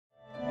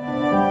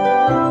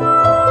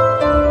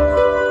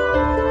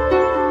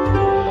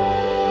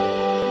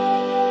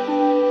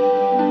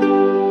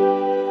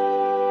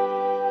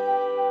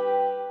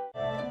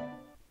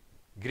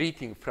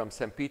from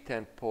St. Peter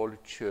and Paul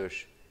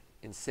Church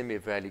in Simi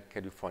Valley,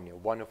 California,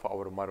 one of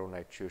our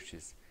Maronite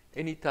churches.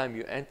 Anytime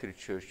you enter a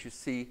church, you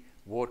see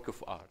work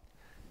of art.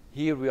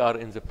 Here we are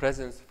in the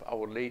presence of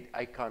Our Lady,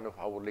 icon of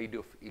Our Lady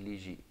of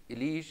Elige.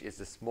 Elige is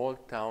a small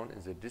town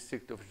in the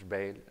district of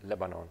Jbeil,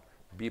 Lebanon,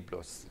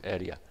 Byblos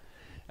area.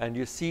 And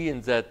you see in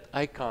that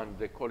icon,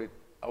 they call it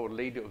Our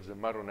Lady of the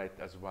Maronite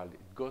as well.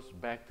 It goes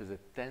back to the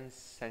 10th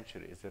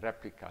century. It's a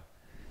replica.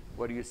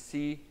 Where you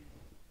see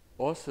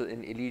also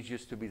in Elige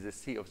used to be the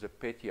seat of the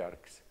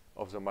patriarchs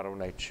of the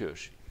Maronite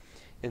Church.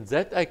 In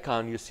that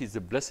icon, you see the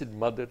Blessed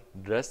Mother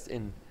dressed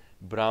in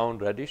brown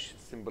reddish,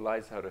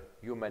 symbolize her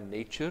human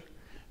nature,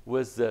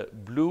 with the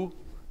blue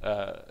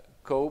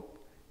cope,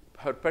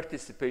 her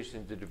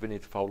participation in the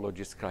divinity of our Lord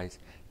Jesus Christ.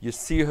 You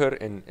see her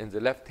in the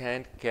left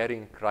hand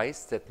carrying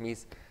Christ. That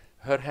means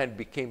her hand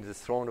became the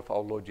throne of our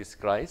Lord Jesus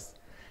Christ.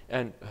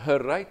 And her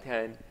right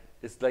hand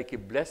is like a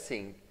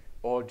blessing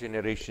all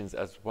generations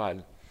as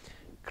well.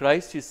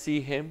 Christ, you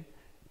see him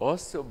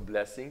also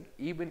blessing,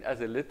 even as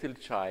a little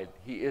child.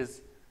 He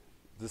is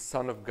the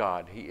Son of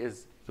God. He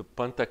is the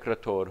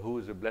Pantocrator, who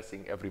is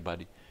blessing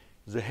everybody.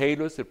 The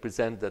halos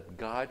represent that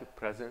God's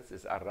presence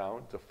is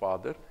around the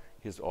Father.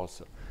 He's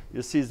also.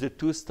 You see the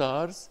two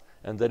stars,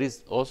 and there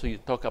is also, you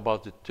talk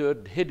about the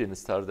third hidden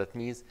star. That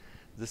means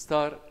the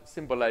star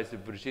symbolizes the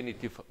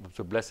virginity of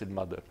the Blessed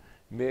Mother.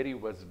 Mary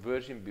was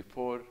virgin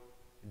before,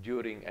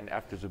 during, and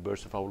after the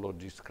birth of our Lord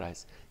Jesus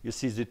Christ. You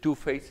see the two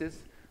faces,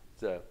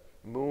 the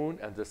moon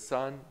and the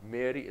sun.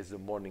 Mary is the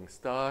morning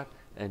star,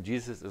 and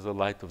Jesus is the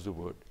light of the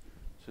world.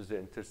 So the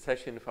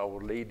intercession of Our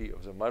Lady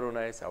of the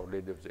Maronites, Our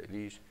Lady of the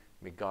Elige,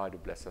 may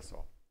God bless us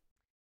all.